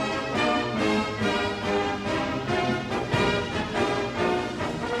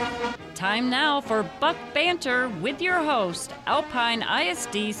Time now for Buck Banter with your host, Alpine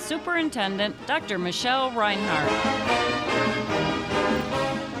ISD Superintendent Dr. Michelle Reinhardt.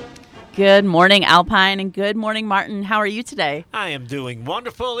 Good morning, Alpine, and good morning, Martin. How are you today? I am doing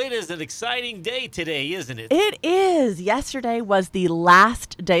wonderful. It is an exciting day today, isn't it? It is. Yesterday was the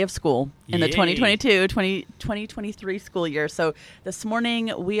last day of school in the 2022-2023 school year. So this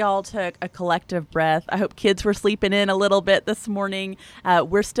morning, we all took a collective breath. I hope kids were sleeping in a little bit this morning.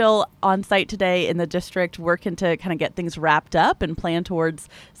 We're still on site today in the district working to kind of get things wrapped up and plan towards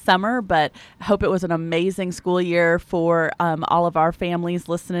summer, but I hope it was an amazing school year for all of our families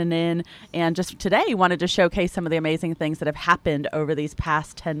listening in. And just today, wanted to showcase some of the amazing things that have happened over these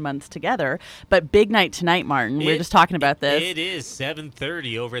past 10 months together. But big night tonight, Martin. We were just talking about this. It is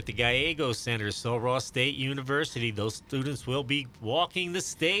 7:30 over at the Gallego Center, Sul Ross State University. Those students will be walking the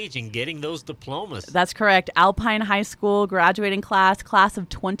stage and getting those diplomas. That's correct. Alpine High School graduating class of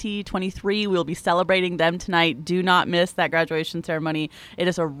 2023. We'll be celebrating them tonight. Do not miss that graduation ceremony. It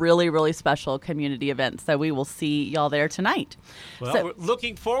is a really, really special community event. So we will see y'all there tonight. Well, we're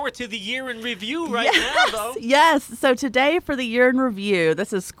looking forward to the year in review now, though. Yes. So today for the year in review,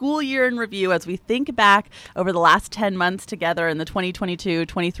 this is school year in review as we think back over the last 10 months together in the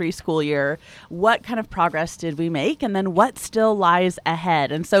 2022-23 school year. What kind of progress did we make? And then what still lies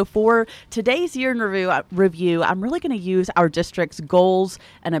ahead? And so for today's year in review, I'm really going to use our district's goals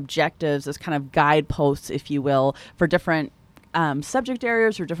and objectives as kind of guideposts, if you will, for different subject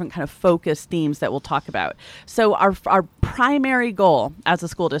areas or different kind of focus themes that we'll talk about. So our primary goal as a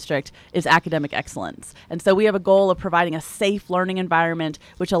school district is academic excellence. And so we have a goal of providing a safe learning environment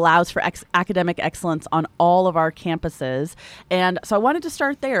which allows for academic excellence on all of our campuses. And so I wanted to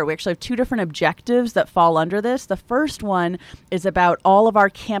start there. We actually have two different objectives that fall under this. The first one is about all of our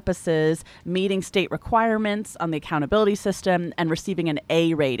campuses meeting state requirements on the accountability system and receiving an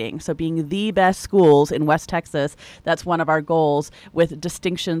A rating. So being the best schools in West Texas, that's one of our goals, with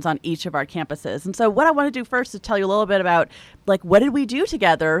distinctions on each of our campuses. And so what I want to do first is tell you a little bit about what did we do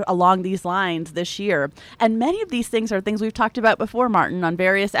together along these lines this year. And many of these things are things we've talked about before, Martin, on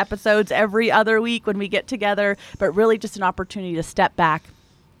various episodes every other week when we get together, but really just an opportunity to step back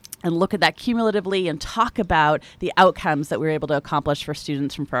and look at that cumulatively and talk about the outcomes that we were able to accomplish for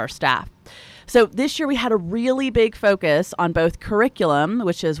students and for our staff. So this year we had a really big focus on both curriculum,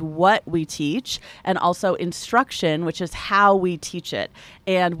 which is what we teach, and also instruction, which is how we teach it.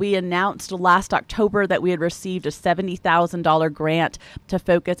 And we announced last October that we had received a $70,000 grant to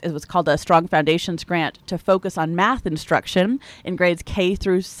focus, it was called a Strong Foundations Grant, to focus on math instruction in grades K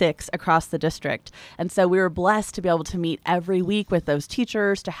through 6 across the district. And so we were blessed to be able to meet every week with those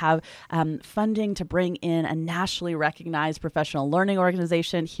teachers, to have funding to bring in a nationally recognized professional learning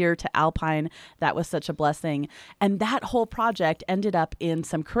organization here to Alpine. That was such a blessing. And that whole project ended up in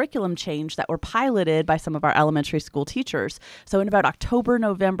some curriculum change that were piloted by some of our elementary school teachers. So in about October,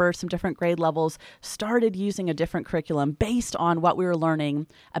 November, some different grade levels started using a different curriculum based on what we were learning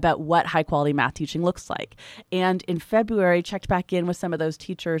about what high quality math teaching looks like. And in February, checked back in with some of those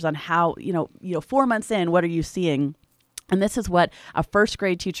teachers on how, 4 months in, what are you seeing? And this is what a first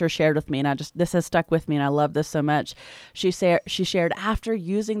grade teacher shared with me, and this has stuck with me, and I love this so much. She shared, after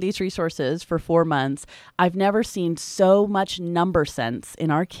using these resources for 4 months, I've never seen so much number sense in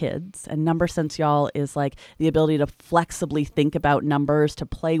our kids. And number sense, y'all, is like the ability to flexibly think about numbers, to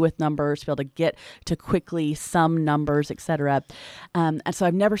play with numbers, to be able to get to quickly sum numbers, etc. And so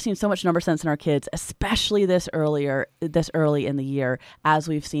I've never seen so much number sense in our kids, especially this early in the year, as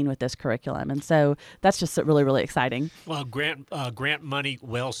we've seen with this curriculum. And so that's just really, really exciting. Well, grant money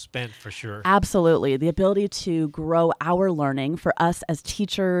well spent for sure. Absolutely. The ability to grow our learning for us as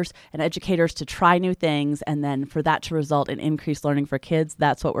teachers and educators to try new things, and then for that to result in increased learning for kids,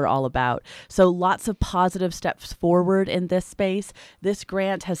 that's what we're all about. So lots of positive steps forward in this space. This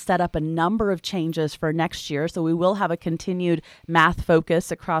grant has set up a number of changes for next year, so we will have a continued math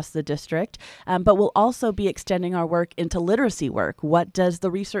focus across the district, but we'll also be extending our work into literacy work. What does the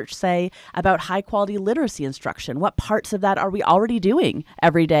research say about high quality literacy instruction? What parts of that are we already doing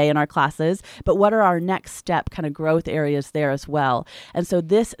every day in our classes, but what are our next step kind of growth areas there as well? And so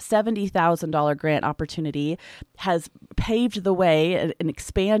this $70,000 grant opportunity has paved the way and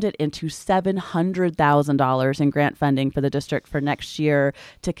expanded into $700,000 in grant funding for the district for next year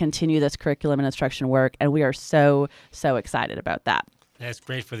to continue this curriculum and instruction work. And we are so, so excited about that. That's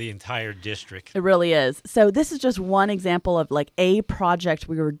great for the entire district. It really is. So this is just one example of like a project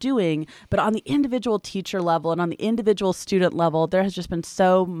we were doing, but on the individual teacher level and on the individual student level, there has just been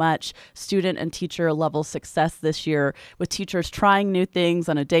so much student and teacher level success this year with teachers trying new things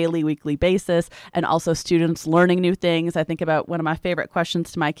on a daily, weekly basis, and also students learning new things. I think about one of my favorite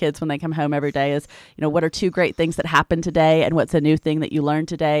questions to my kids when they come home every day is, what are 2 great things that happened today and what's a new thing that you learned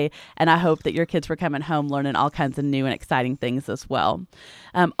today? And I hope that your kids were coming home learning all kinds of new and exciting things as well.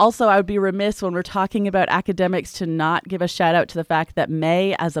 Also, I would be remiss when we're talking about academics to not give a shout out to the fact that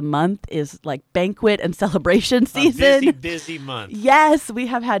May as a month is like banquet and celebration season. A busy month. Yes, we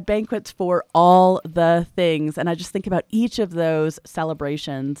have had banquets for all the things. And I just think about each of those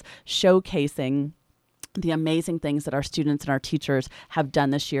celebrations showcasing the amazing things that our students and our teachers have done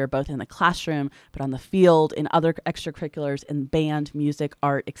this year, both in the classroom, but on the field, in other extracurriculars, in band, music,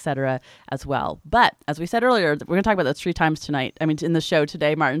 art, etc. as well. But as we said earlier, we're going to talk about those 3 times tonight. I mean, in the show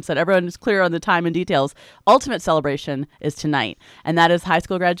today, Martin said everyone is clear on the time and details. Ultimate celebration is tonight, and that is high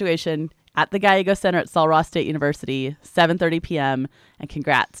school graduation at the Gallego Center at Sul Ross State University, 7:30 p.m. And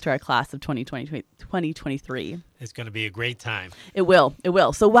congrats to our class of 2023. It's going to be a great time. It will.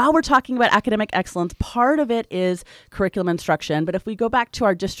 So while we're talking about academic excellence, part of it is curriculum instruction. But if we go back to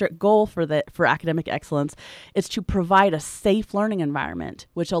our district goal for academic excellence, it's to provide a safe learning environment,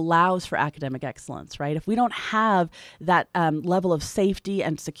 which allows for academic excellence, right? If we don't have that level of safety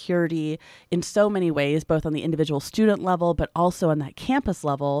and security in so many ways, both on the individual student level, but also on that campus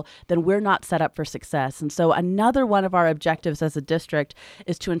level, then we're not set up for success. And so another one of our objectives as a district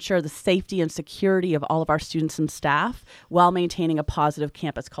is to ensure the safety and security of all of our students and staff while maintaining a positive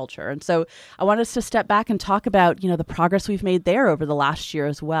campus culture. And so I want us to step back and talk about, the progress we've made there over the last year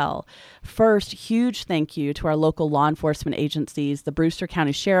as well. First, huge thank you to our local law enforcement agencies, the Brewster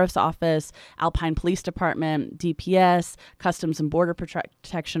County Sheriff's Office, Alpine Police Department, DPS, Customs and Border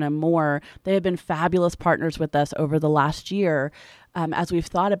Protection, and more. They have been fabulous partners with us over the last year. As we've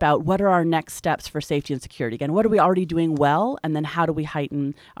thought about what are our next steps for safety and security. Again, what are we already doing well, and then how do we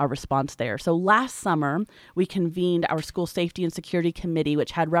heighten our response there? So last summer, we convened our School Safety and Security Committee,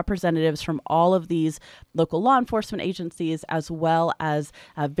 which had representatives from all of these local law enforcement agencies, as well as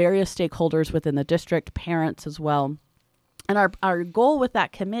various stakeholders within the district, parents as well. And our goal with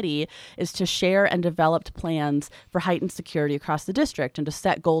that committee is to share and develop plans for heightened security across the district and to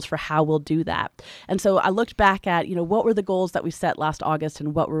set goals for how we'll do that. And so I looked back at, what were the goals that we set last August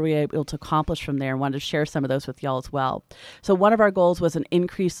and what were we able to accomplish from there, and wanted to share some of those with y'all as well. So one of our goals was an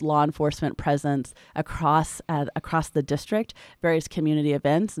increased law enforcement presence across the district, various community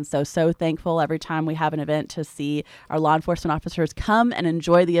events. And so thankful every time we have an event to see our law enforcement officers come and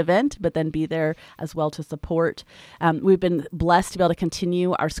enjoy the event, but then be there as well to support. We've been blessed to be able to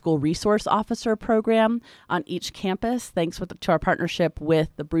continue our school resource officer program on each campus, thanks to our partnership with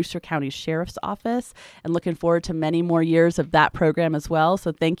the Brewster County Sheriff's Office, and looking forward to many more years of that program as well.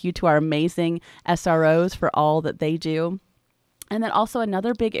 So thank you to our amazing SROs for all that they do. And then also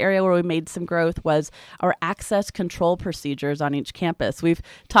another big area where we made some growth was our access control procedures on each campus. We've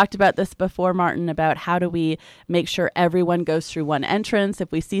talked about this before, Martin, about how do we make sure everyone goes through one entrance.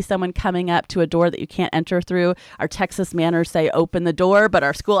 If we see someone coming up to a door that you can't enter through, our Texas manners say open the door, but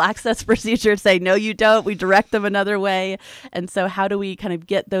our school access procedures say no, you don't. We direct them another way. And so how do we kind of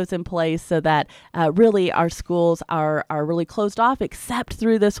get those in place so that really our schools are really closed off except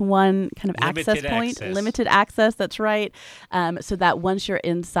through this one kind of limited access, that's right. So that once you're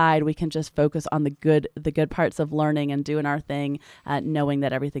inside, we can just focus on the good parts of learning and doing our thing, knowing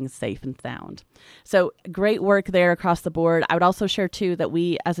that everything's safe and sound. So great work there across the board. I would also share too that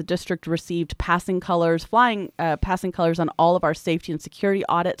we as a district received passing colors on all of our safety and security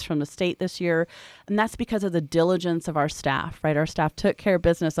audits from the state this year. And that's because of the diligence of our staff, right? Our staff took care of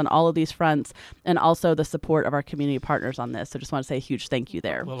business on all of these fronts, and also the support of our community partners on this. So just want to say a huge thank you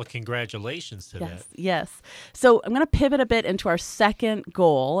there. Well, congratulations to that. Yes. So I'm going to pivot a bit into our second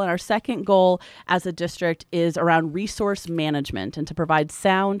goal. And our second goal as a district is around resource management and to provide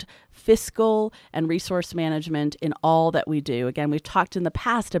sound fiscal and resource management in all that we do. Again, we've talked in the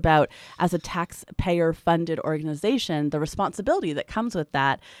past about, as a taxpayer-funded organization, the responsibility that comes with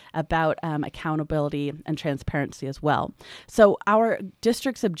that about accountability and transparency as well. So our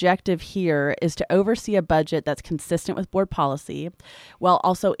district's objective here is to oversee a budget that's consistent with board policy while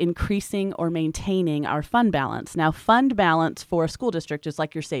also increasing or maintaining our fund balance. Now, fund balance for a school district is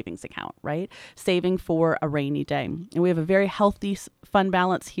like your savings account, right? Saving for a rainy day. And we have a very healthy fund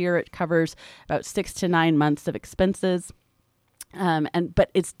balance here. It covers about 6 to 9 months of expenses.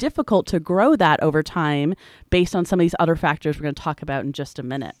 But it's difficult to grow that over time based on some of these other factors we're going to talk about in just a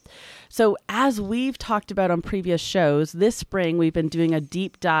minute. So as we've talked about on previous shows, this spring we've been doing a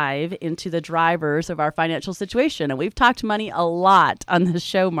deep dive into the drivers of our financial situation. And we've talked money a lot on this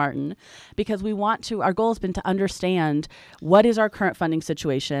show, Martin, because our goal has been to understand what is our current funding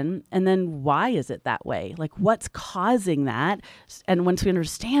situation and then why is it that way? Like what's causing that? And once we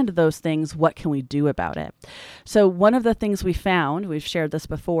understand those things, what can we do about it? So one of the things we found, we've shared this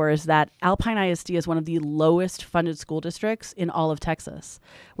before, is that Alpine ISD is one of the lowest funded school districts in all of Texas.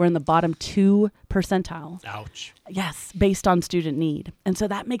 We're in the bottom 2 percentile. Ouch. Yes, based on student need. And so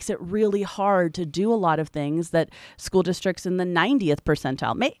that makes it really hard to do a lot of things that school districts in the 90th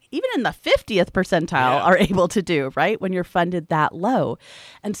percentile, even in the 50th percentile are able to do, right? When you're funded that low.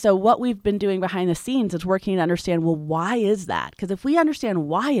 And so what we've been doing behind the scenes is working to understand, well, why is that? Because if we understand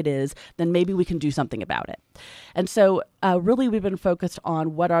why it is, then maybe we can do something about it. And so really we've been focused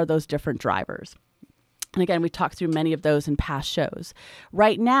on what are those different drivers. And again, we talked through many of those in past shows.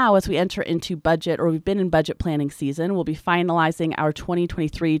 Right now, as we enter into budget, or we've been in budget planning season, we'll be finalizing our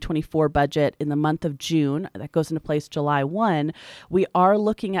 2023-24 budget in the month of June. That goes into place July 1. We are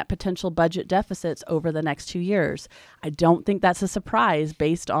looking at potential budget deficits over the next 2 years. I don't think that's a surprise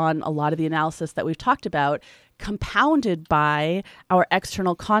based on a lot of the analysis that we've talked about, compounded by our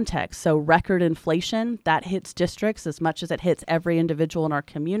external context. So record inflation, that hits districts as much as it hits every individual in our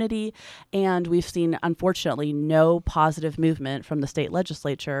community. And we've seen, unfortunately, no positive movement from the state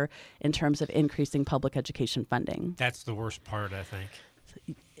legislature in terms of increasing public education funding. That's the worst part, I think.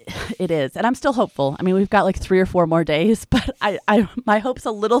 It is. And I'm still hopeful. I mean, we've got like 3 or 4 more days, but my hope's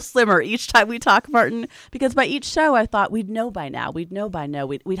a little slimmer each time we talk, Martin, because by each show, I thought we'd know by now. We'd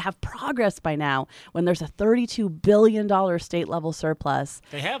have progress by now when there's a $32 billion state level surplus.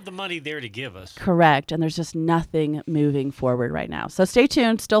 They have the money there to give us. Correct. And there's just nothing moving forward right now. So stay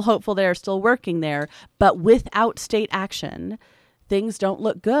tuned. Still hopeful there, still working there. But without state action, things don't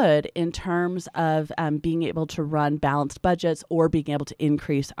look good in terms of being able to run balanced budgets or being able to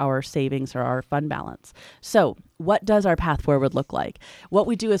increase our savings or our fund balance. So what does our path forward look like? What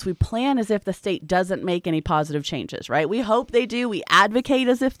we do is we plan as if the state doesn't make any positive changes, right? We hope they do. We advocate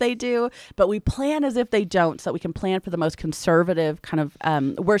as if they do, but we plan as if they don't so that we can plan for the most conservative kind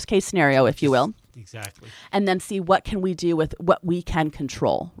of worst case scenario, if you will. Exactly. And then see what can we do with what we can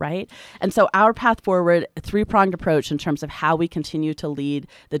control, right? And so our path forward, a 3-pronged approach in terms of how we continue to lead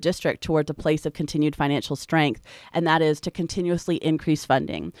the district towards a place of continued financial strength, and that is to continuously increase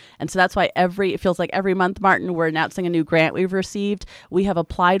funding. And so that's why it feels like every month, Martin, we're announcing a new grant we've received. We have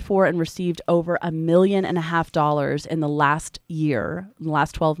applied for and received over $1.5 million in the last year, in the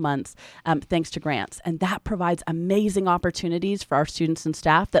last 12 months, thanks to grants. And that provides amazing opportunities for our students and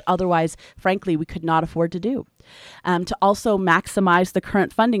staff that otherwise, frankly, we could not afford to do. To also maximize the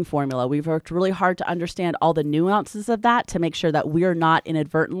current funding formula. We've worked really hard to understand all the nuances of that to make sure that we're not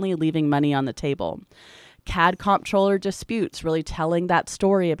inadvertently leaving money on the table. CAD comptroller disputes, really telling that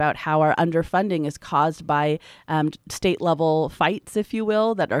story about how our underfunding is caused by state level fights, if you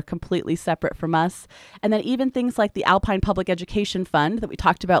will, that are completely separate from us. And then even things like the Alpine Public Education Fund that we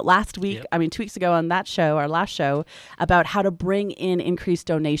talked about 2 weeks ago on that show, our last show, about how to bring in increased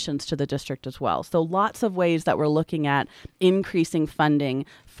donations to the district as well. So lots of ways that we're looking at increasing funding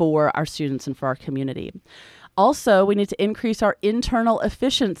for our students and for our community. Also, we need to increase our internal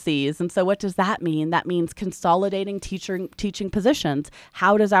efficiencies. And so what does that mean? That means consolidating teaching positions.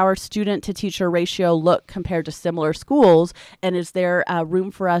 How does our student to teacher ratio look compared to similar schools? And is there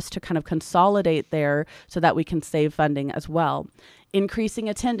room for us to kind of consolidate there so that we can save funding as well? Increasing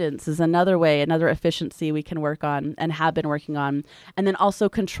attendance is another way, another efficiency we can work on and have been working on. And then also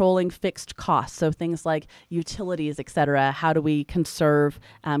controlling fixed costs. So things like utilities, et cetera. How do we conserve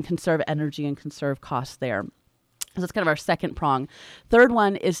energy and conserve costs there? So that's kind of our second prong. Third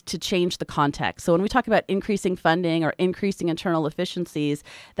one is to change the context. So when we talk about increasing funding or increasing internal efficiencies,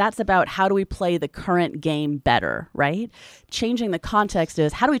 that's about how do we play the current game better, right? Changing the context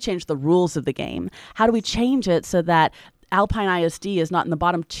is how do we change the rules of the game? How do we change it so that Alpine ISD is not in the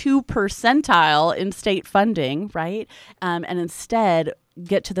bottom 2 percentile in state funding, right? And instead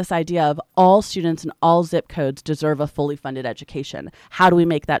get to this idea of all students in all zip codes deserve a fully funded education. How do we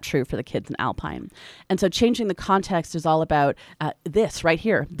make that true for the kids in Alpine? And so changing the context is all about this right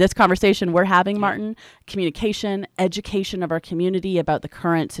here, this conversation we're having, Martin, communication, education of our community about the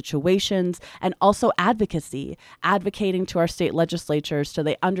current situations, and also advocacy, advocating to our state legislatures so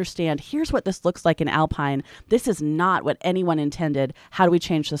they understand here's what this looks like in Alpine. This is not what anyone intended. How do we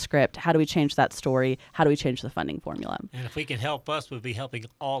change the script? How do we change that story? How do we change the funding formula? And if we can help us, we'll be helping helping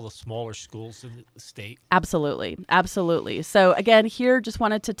all the smaller schools in the state. Absolutely. Absolutely. So again, here just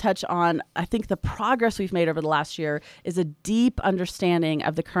wanted to touch on, I think the progress we've made over the last year is a deep understanding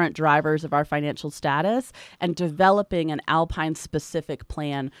of the current drivers of our financial status and developing an Alpine specific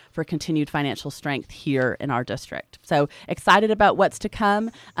plan for continued financial strength here in our district. So excited about what's to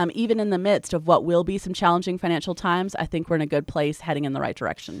come. Even in the midst of what will be some challenging financial times, I think we're in a good place heading in the right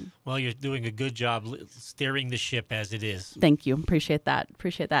direction. Well, you're doing a good job steering the ship as it is. Thank you. Appreciate that.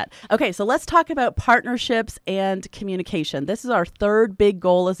 Okay, so let's talk about partnerships and communication. This is our third big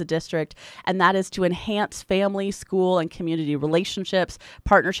goal as a district, and that is to enhance family, school, and community relationships,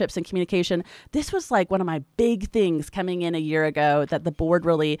 partnerships, and communication. This was like one of my big things coming in a year ago that the board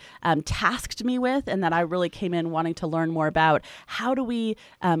really tasked me with, and that I really came in wanting to learn more about. How do we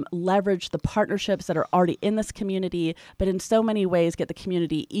leverage the partnerships that are already in this community, but in so many ways get the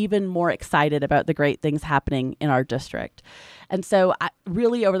community even more excited about the great things happening in our district? And so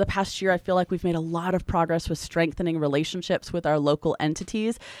really over the past year, I feel like we've made a lot of progress with strengthening relationships with our local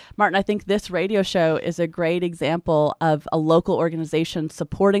entities. Martin, I think this radio show is a great example of a local organization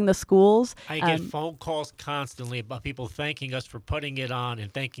supporting the schools. I get phone calls constantly about people thanking us for putting it on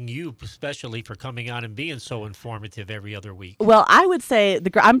and thanking you especially for coming on and being so informative every other week. Well, I would say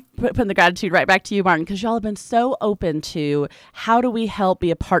I'm putting the gratitude right back to you, Martin, because y'all have been so open to how do we help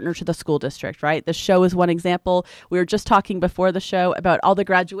be a partner to the school district, right? The show is one example. We were just talking before the show about all the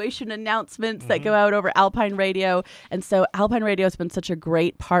graduation announcements that go out over Alpine Radio. And so Alpine Radio has been such a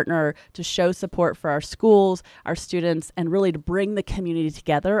great partner to show support for our schools, our students, and really to bring the community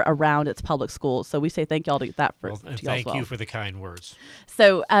together around its public schools. So we say thank you all to that for and thank you for the kind words.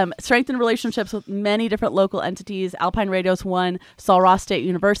 So strengthen relationships with many different local entities. Alpine Radio's one. Sul Ross State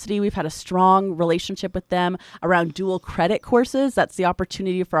University, we've had a strong relationship with them around dual credit courses. That's the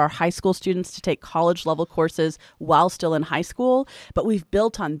opportunity for our high school students to take college level courses while still in high school. But we've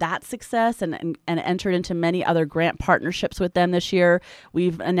built on that success and entered into many other grant partnerships with them this year.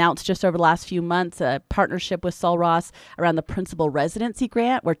 We've announced just over the last few months a partnership with Sul Ross around the principal residency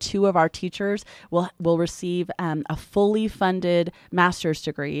grant, where 2 of our teachers will receive a fully funded master's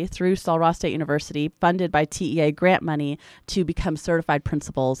degree through Sul Ross State University, funded by TEA grant money, to become certified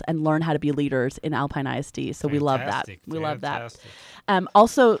principals and learn how to be leaders in Alpine ISD. So we love that. We love that.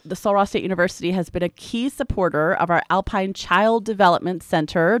 Also, the Sul Ross State University has been a key supporter of our Alpine Child Development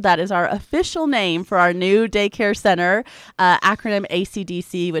Center. That is our official name for our new daycare center, acronym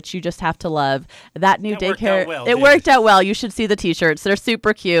ACDC, which you just have to love. That new daycare, worked out well. You should see the t-shirts. They're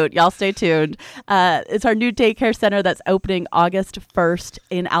super cute. Y'all stay tuned. It's our new daycare center that's opening August 1st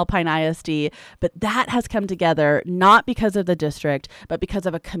in Alpine ISD. But that has come together not because of the district, but because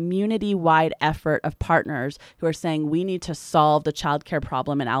of a community-wide effort of partners who are saying we need to solve the childcare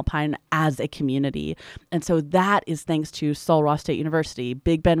problem in Alpine as a community. And so that is thanks to Sul Ross State University,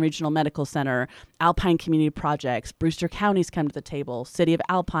 Big Bend Regional Medical Center, Alpine Community Projects, Brewster County's come to the table, City of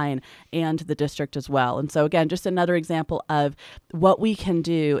Alpine, and the district as well. And so again, just another example of what we can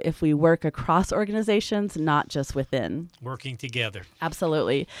do if we work across organizations, not just within. Working together.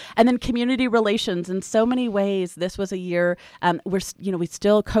 Absolutely. And then community relations. In so many ways, this was a year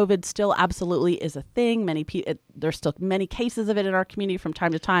COVID still absolutely is a thing. There's still many cases of it in our community from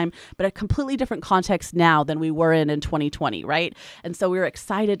time to time, but a completely different context now than we were in 2020, right? And so we were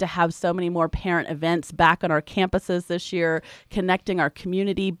excited to have so many more parent events back on our campuses this year, connecting our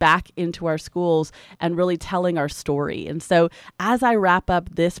community back into our schools and really telling our story. And so as I wrap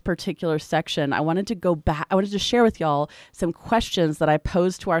up this particular section, I wanted to share with y'all some questions that I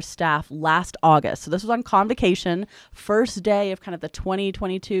posed to our staff last August. So this was on convocation, first day of kind of the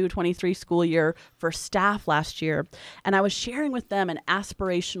 2022-23 school year for staff last year. And I was sharing with them an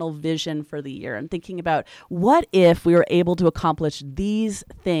aspirational vision for the year and thinking about what if we were able to accomplish these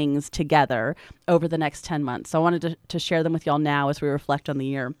things together over the next 10 months. So I wanted to share them with y'all now as we reflect on the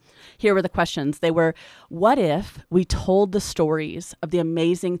year. Here were the questions. They were, what if we told the stories of the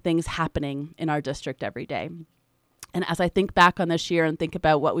amazing things happening in our district every day? And as I think back on this year and think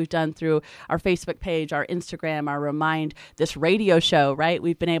about what we've done through our Facebook page, our Instagram, our Remind, this radio show, right?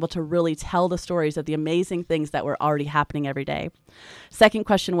 We've been able to really tell the stories of the amazing things that were already happening every day. Second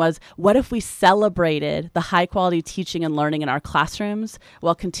question was, what if we celebrated the high quality teaching and learning in our classrooms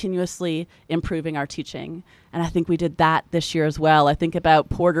while continuously improving our teaching? And I think we did that this year as well. I think about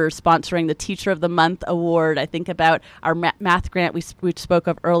Porter sponsoring the Teacher of the Month award. I think about our math grant we spoke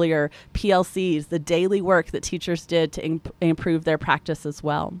of earlier, PLCs, the daily work that teachers did to improve their practice as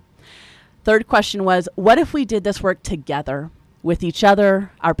well. Third question was, what if we did this work together with each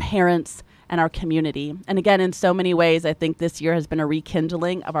other, our parents, and our community. And again, in so many ways, I think this year has been a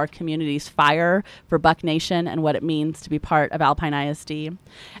rekindling of our community's fire for Buck Nation and what it means to be part of Alpine ISD.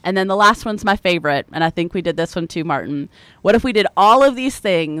 And then the last one's my favorite, and I think we did this one too, Martin. What if we did all of these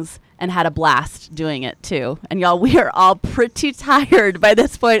things and had a blast doing it too? And y'all, we are all pretty tired by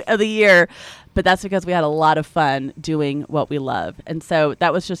this point of the year, but that's because we had a lot of fun doing what we love. And so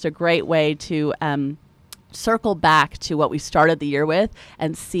that was just a great way to circle back to what we started the year with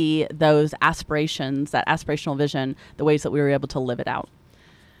and see those aspirations, that aspirational vision, the ways that we were able to live it out.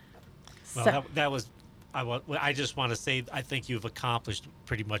 Well, that was, I just want to say, I think you've accomplished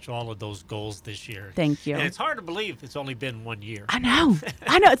pretty much all of those goals this year. Thank you. And it's hard to believe it's only been 1 year. I know.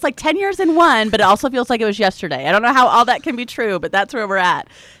 It's like 10 years in one, but it also feels like it was yesterday. I don't know how all that can be true, but that's where we're at.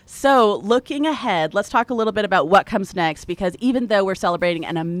 So looking ahead, let's talk a little bit about what comes next, because even though we're celebrating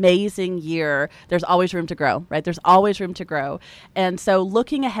an amazing year, there's always room to grow, right? There's always room to grow. And so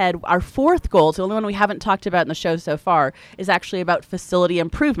looking ahead, our fourth goal, the only one we haven't talked about in the show so far, is actually about facility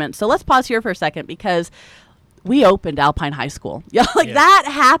improvement. So let's pause here for a second, because we opened Alpine High School. That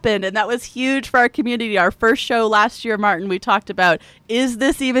happened, and that was huge for our community. Our first show last year, Martin, we talked about, is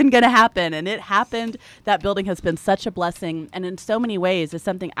this even going to happen? And it happened. That building has been such a blessing, and in so many ways is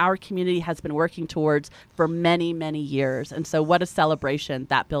something our community has been working towards for many, many years. And so what a celebration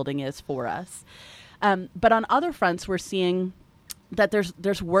that building is for us. But on other fronts, we're seeing that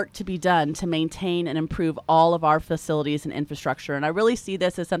there's work to be done to maintain and improve all of our facilities and infrastructure. And I really see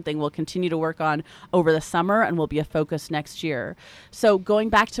this as something we'll continue to work on over the summer and will be a focus next year. So going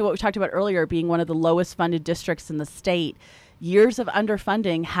back to what we talked about earlier, being one of the lowest funded districts in the state, years of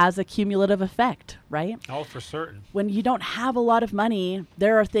underfunding has a cumulative effect, right? Oh, for certain. When you don't have a lot of money,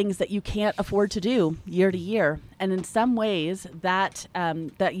 there are things that you can't afford to do year to year. And in some ways, that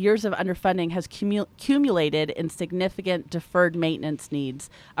years of underfunding has cumulated in significant deferred maintenance needs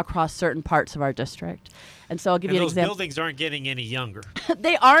across certain parts of our district. And so I'll give you an example. Those buildings aren't getting any younger.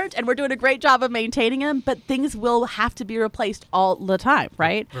 They aren't, and we're doing a great job of maintaining them, but things will have to be replaced all the time,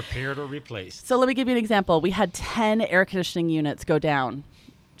 right? Repaired or replaced. So let me give you an example. We had 10 air conditioning units go down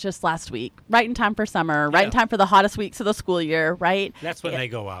just last week, right in time for summer, right in time for the hottest weeks of the school year, right? That's when they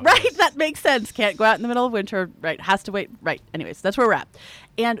go out. Right, yes. That makes sense. Can't go out in the middle of winter, right? Has to wait, right? Anyways, that's where we're at.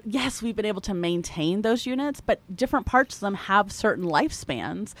 And yes, we've been able to maintain those units, but different parts of them have certain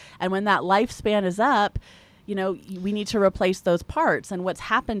lifespans. And when that lifespan is up, we need to replace those parts. And what's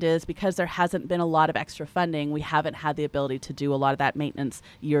happened is, because there hasn't been a lot of extra funding, we haven't had the ability to do a lot of that maintenance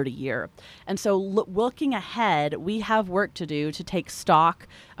year to year. And so looking ahead, we have work to do to take stock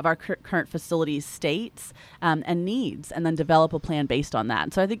of our current facilities states and needs, and then develop a plan based on that.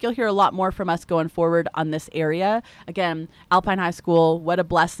 And so I think you'll hear a lot more from us going forward on this area. Again, Alpine High School, what a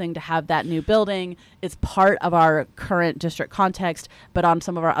blessing to have that new building. It's part of our current district context, but on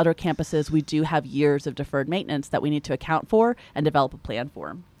some of our other campuses, we do have years of deferred maintenance that we need to account for and develop a plan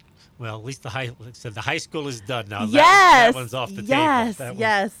for. Well, at least the high school is done now. Yes, that one's off the table.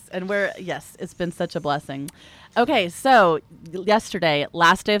 Yes, and it's been such a blessing. Okay, so yesterday,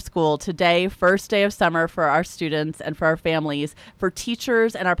 last day of school, today, first day of summer for our students and for our families, for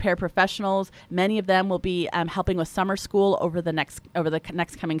teachers and our paraprofessionals. Many of them will be helping with summer school over the next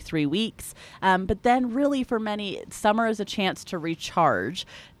coming 3 weeks. But then really for many, summer is a chance to recharge,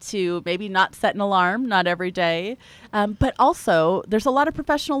 to maybe not set an alarm, not every day. But also, there's a lot of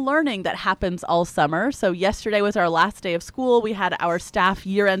professional learning that happens all summer. So yesterday was our last day of school. We had our staff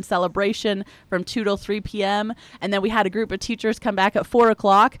year-end celebration from 2 till 3 p.m., and then we had a group of teachers come back at 4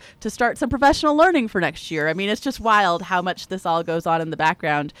 o'clock to start some professional learning for next year. I mean, it's just wild how much this all goes on in the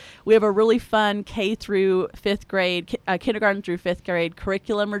background. We have a really fun K through 5th grade, kindergarten through 5th grade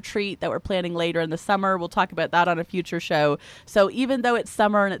curriculum retreat that we're planning later in the summer. We'll talk about that on a future show. So even though it's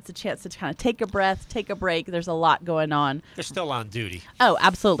summer and it's a chance to kind of take a breath, take a break, there's a lot going on. They're still on duty. Oh,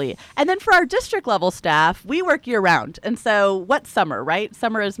 absolutely. And then for our district level staff, we work year round. And so what's summer, right?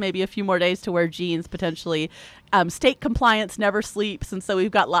 Summer is maybe a few more days to wear jeans potentially. State compliance never sleeps, and so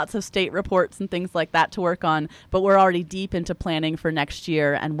we've got lots of state reports and things like that to work on, but we're already deep into planning for next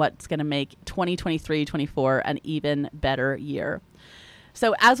year and what's going to make 2023-24 an even better year.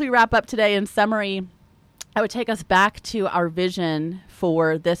 So as we wrap up today, in summary, I would take us back to our vision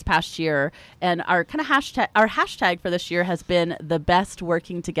for this past year, and our kind of hashtag for this year has been the best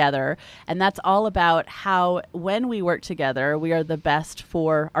working together. And that's all about how when we work together, we are the best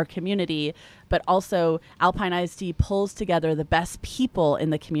for our community, but also Alpine ISD pulls together the best people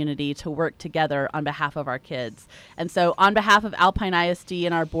in the community to work together on behalf of our kids. And so on behalf of Alpine ISD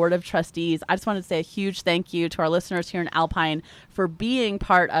and our board of trustees, I just want to say a huge thank you to our listeners here in Alpine for being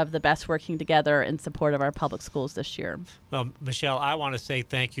part of the best working together in support of our public schools this year. Well, Michelle, I want to say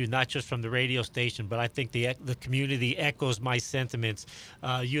thank you, not just from the radio station, but I think the community echoes my sentiments.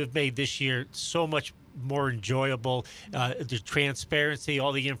 You have made this year so much more enjoyable. The transparency,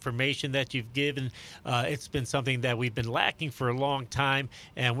 all the information that you've given, it's been something that we've been lacking for a long time,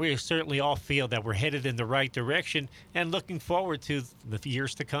 and we certainly all feel that we're headed in the right direction and looking forward to the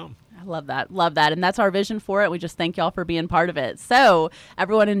years to come. I love that. Love that. And that's our vision for it. We just thank y'all for being part of it. So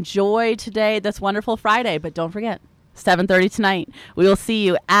everyone enjoy today, this wonderful Friday, but don't forget, 7:30 tonight. We will see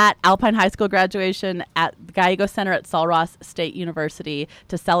you at Alpine High School graduation at the Gallego Center at Sul Ross State University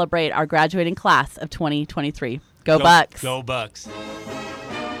to celebrate our graduating class of 2023. Go Bucks. Go Bucks.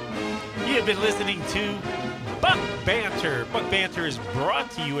 You have been listening to Buck Banter. Buck Banter is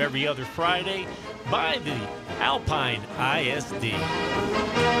brought to you every other Friday by the Alpine ISD.